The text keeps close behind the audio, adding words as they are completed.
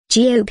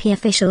GOP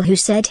official who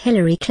said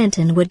Hillary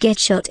Clinton would get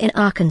shot in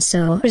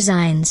Arkansas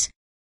resigns.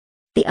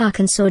 The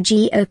Arkansas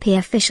GOP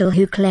official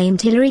who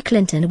claimed Hillary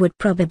Clinton would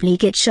probably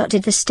get shot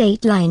at the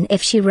state line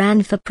if she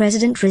ran for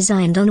president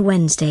resigned on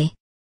Wednesday.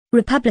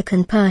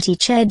 Republican Party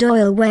Chair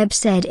Doyle Webb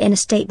said in a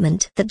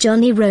statement that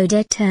Johnny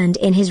Rhoda turned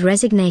in his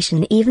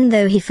resignation even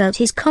though he felt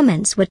his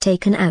comments were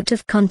taken out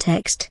of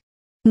context.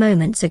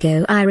 "Moments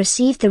ago I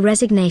received the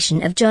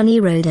resignation of Johnny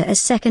Rhoda as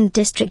 2nd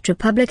District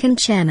Republican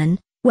chairman,"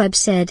 Webb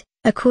said,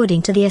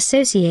 according to the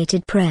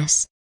Associated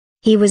Press.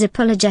 He was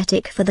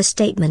apologetic for the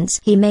statements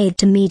he made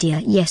to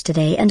media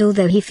yesterday, and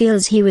although he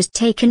feels he was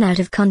taken out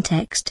of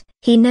context,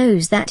 he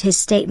knows that his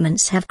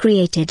statements have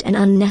created an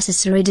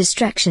unnecessary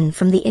distraction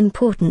from the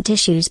important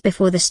issues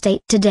before the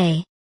state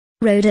today.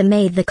 Rhoda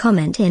made the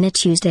comment in a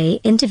Tuesday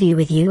interview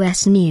with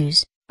U.S.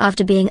 News,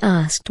 after being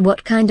asked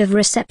what kind of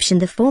reception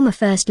the former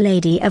First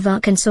Lady of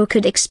Arkansas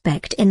could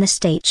expect in the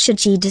state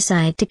should she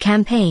decide to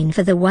campaign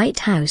for the White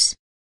House.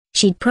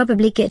 "She'd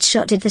probably get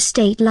shot at the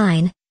state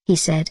line," he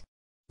said.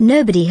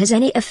 "Nobody has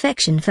any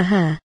affection for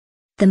her.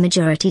 The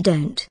majority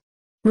don't."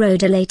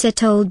 Rhoda later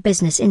told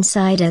Business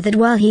Insider that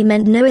while he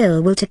meant no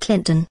ill will to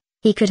Clinton,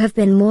 he could have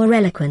been more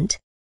eloquent.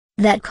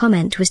 "That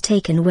comment was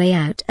taken way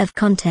out of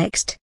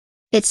context.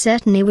 It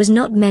certainly was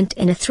not meant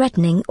in a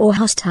threatening or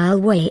hostile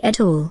way at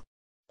all.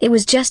 It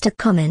was just a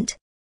comment.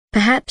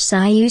 Perhaps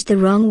I used the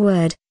wrong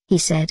word," he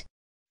said.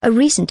 A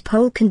recent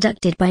poll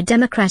conducted by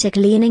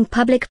Democratic-leaning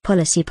Public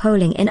Policy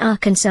Polling in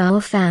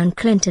Arkansas found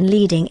Clinton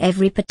leading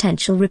every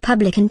potential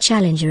Republican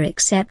challenger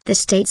except the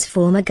state's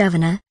former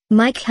governor,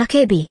 Mike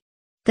Huckabee.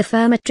 The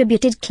firm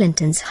attributed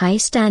Clinton's high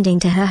standing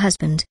to her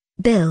husband,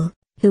 Bill,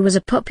 who was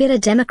a popular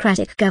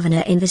Democratic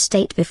governor in the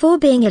state before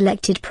being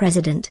elected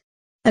president.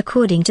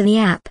 According to the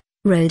app,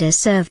 Rhoda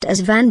served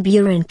as Van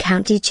Buren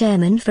County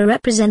chairman for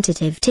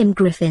Representative Tim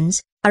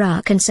Griffin's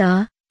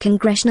Arkansas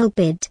congressional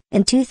bid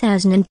in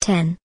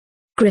 2010.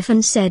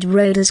 Griffin said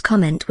Rhoda's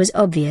comment was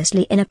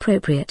obviously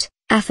inappropriate,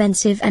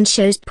 offensive and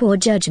shows poor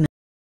judgment.